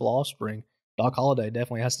successful offspring, Doc Holliday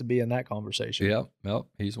definitely has to be in that conversation. Yep,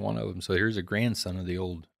 he's one of them. So here's a grandson of the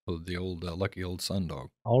old Lucky Old Son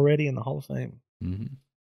dog. Already in the Hall of Fame.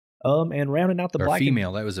 Mm-hmm. And rounding out the Or Black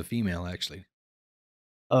female. That was a female, actually.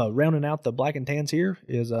 rounding out the Black and Tans here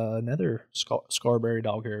is another Scarberry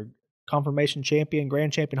dog here. Confirmation Champion,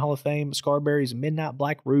 Grand Champion Hall of Fame, Scarberry's Midnight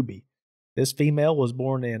Black Ruby. This female was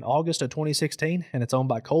born in August of 2016, and it's owned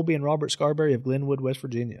by Colby and Robert Scarberry of Glenwood, West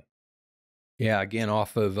Virginia. Yeah, again,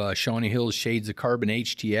 off of Shawnee Hill's Shades of Carbon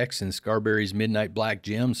HTX and Scarberry's Midnight Black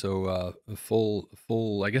Gem. So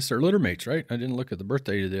full, I guess they're littermates, right? I didn't look at the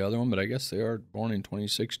birthday of the other one, but I guess they are born in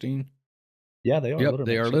 2016. Yeah, they are. Yep,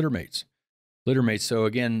 they are littermates. Littermates. So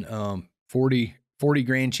again, 40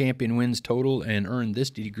 Grand Champion wins total and earned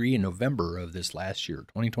this degree in November of this last year,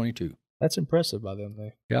 2022. That's impressive by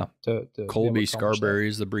them. To Colby Scarberry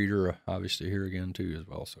is the breeder, obviously, here again, too, as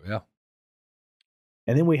well. So, yeah.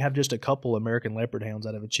 And then we have just a couple American Leopard Hounds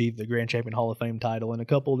that have achieved the Grand Champion Hall of Fame title, and a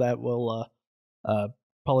couple that will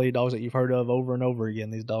probably dogs that you've heard of over and over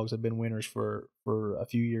again. These dogs have been winners for a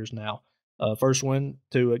few years now. First one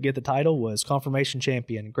to get the title was Confirmation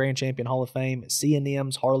Champion, Grand Champion Hall of Fame,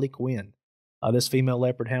 C&M's Harley Quinn. This female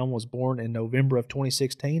Leopard Hound was born in November of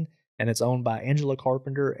 2016, and it's owned by Angela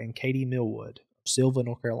Carpenter and Katie Millwood, Sylva,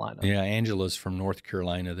 North Carolina. Yeah, Angela's from North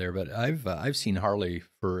Carolina there, but I've seen Harley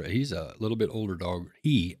he's a little bit older dog.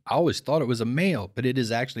 I always thought it was a male, but it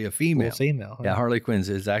is actually a female. Well, female. Huh? Yeah, Harley Quinn's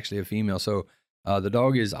is actually a female. So the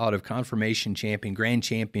dog is out of Confirmation Champion, Grand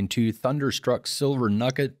Champion 2, Thunderstruck Silver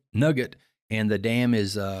Nugget, and the dam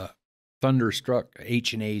is Thunderstruck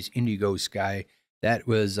H&A's Indigo Sky. That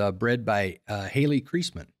was bred by Haley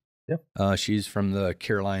Kreisman. Yep. She's from the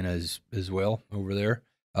Carolinas as well over there.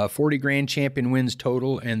 40 Grand Champion wins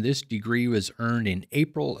total, and this degree was earned in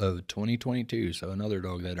April of 2022. So another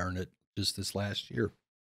dog that earned it just this last year.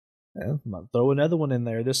 Yeah, throw another one in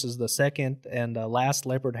there. This is the second and last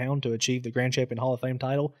Leopard Hound to achieve the Grand Champion Hall of Fame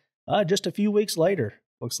title. Just a few weeks later,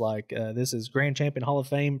 looks like this is Grand Champion Hall of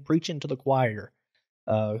Fame Preaching to the Choir.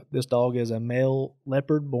 This dog is a male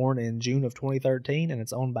leopard born in June of 2013, and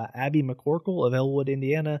it's owned by Abby McCorkle of Elwood,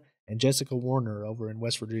 Indiana, and Jessica Warner over in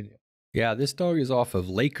West Virginia. Yeah, this dog is off of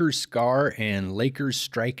Laker's Scar and Laker's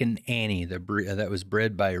Strikin' Annie. That was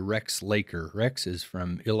bred by Rex Laker. Rex is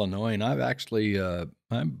from Illinois, and I've actually I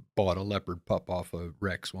bought a leopard pup off of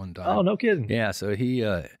Rex one time. Oh, no kidding. Yeah, so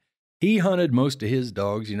he hunted most of his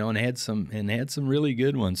dogs, and had some really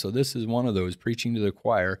good ones. So this is one of those, preaching to the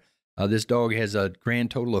choir. This dog has a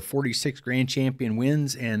grand total of 46 grand champion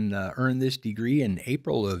wins and earned this degree in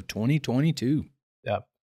April of 2022. Yeah.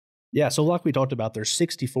 Yeah, so like we talked about, there's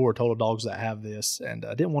 64 total dogs that have this, and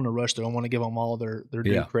I didn't want to rush through. I want to give them all their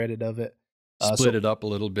due credit of it. Split it up a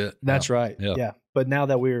little bit. That's right. Yeah. But now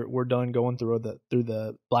that we're done going through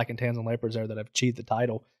the black and tans and leopards there that have achieved the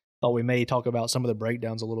title, thought we may talk about some of the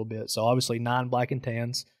breakdowns a little bit. So obviously 9 black and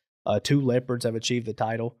tans, 2 leopards have achieved the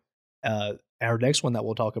title. Our next one that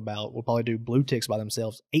we'll talk about, we'll probably do blue ticks by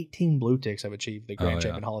themselves. 18 blue ticks have achieved the Grand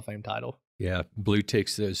Champion Hall of Fame title. Yeah, blue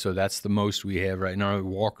ticks. So that's the most we have right now.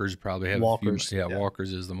 Walkers probably have Walkers. A few. Yeah,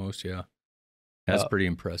 Walkers is the most. Yeah, that's pretty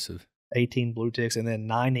impressive. 18 blue ticks, and then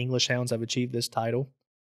 9 English hounds have achieved this title.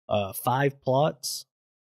 5 plots,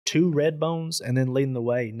 2 red bones, and then leading the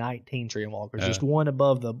way 19 tree and walkers. Just one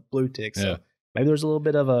above the blue ticks. So maybe there's a little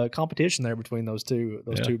bit of a competition there between those two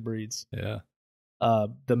breeds. Yeah.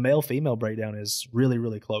 The male-female breakdown is really,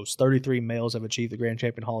 really close. 33 males have achieved the Grand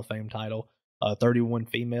Champion Hall of Fame title, 31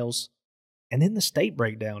 females. And then the state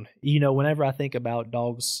breakdown. Whenever I think about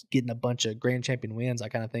dogs getting a bunch of Grand Champion wins, I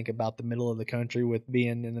kind of think about the middle of the country with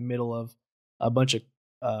being in the middle of a bunch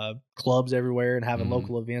of clubs everywhere and having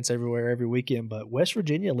local events everywhere every weekend. But West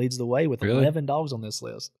Virginia leads the way with 11 dogs on this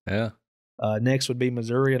list. Yeah. Next would be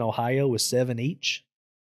Missouri and Ohio with 7 each.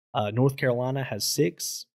 North Carolina has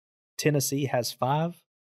 6. Tennessee has 5,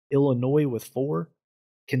 Illinois with 4,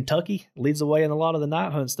 Kentucky leads the way in a lot of the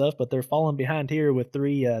night hunt stuff, but they're falling behind here with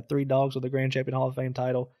three dogs with the Grand Champion Hall of Fame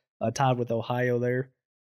title, tied with Ohio there.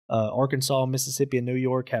 Arkansas, Mississippi, and New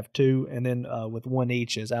York have 2, and then with 1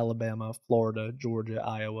 each is Alabama, Florida, Georgia,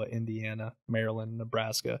 Iowa, Indiana, Maryland,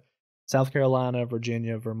 Nebraska, South Carolina,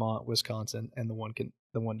 Virginia, Vermont, Wisconsin, and the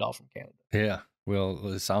one dog from Canada. Yeah. Well,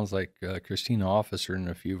 it sounds like Christina Officer and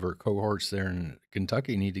a few of her cohorts there in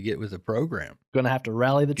Kentucky need to get with the program. Going to have to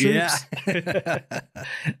rally the troops.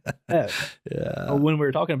 Yeah. When we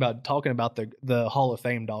were talking about the Hall of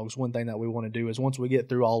Fame dogs, one thing that we want to do is once we get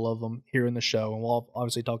through all of them here in the show, and we'll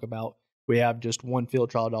obviously talk about we have just 1 field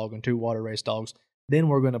trial dog and 2 water race dogs. Then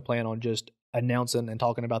we're going to plan on just announcing and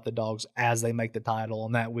talking about the dogs as they make the title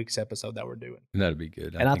on that week's episode that we're doing. That'd be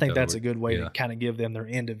good. I think that's a good way to kind of give them their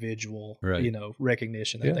individual,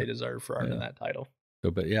 recognition that they deserve for earning that title.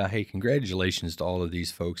 So, but yeah, hey, congratulations to all of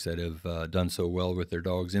these folks that have done so well with their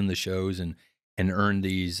dogs in the shows and earned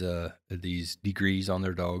these degrees on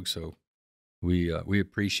their dogs. So we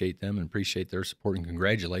appreciate them and appreciate their support, and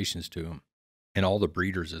congratulations to them and all the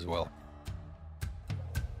breeders as well.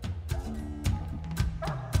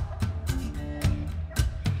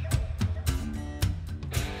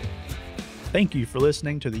 Thank you for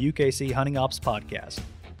listening to the UKC Hunting Ops Podcast.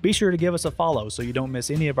 Be sure to give us a follow so you don't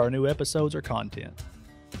miss any of our new episodes or content.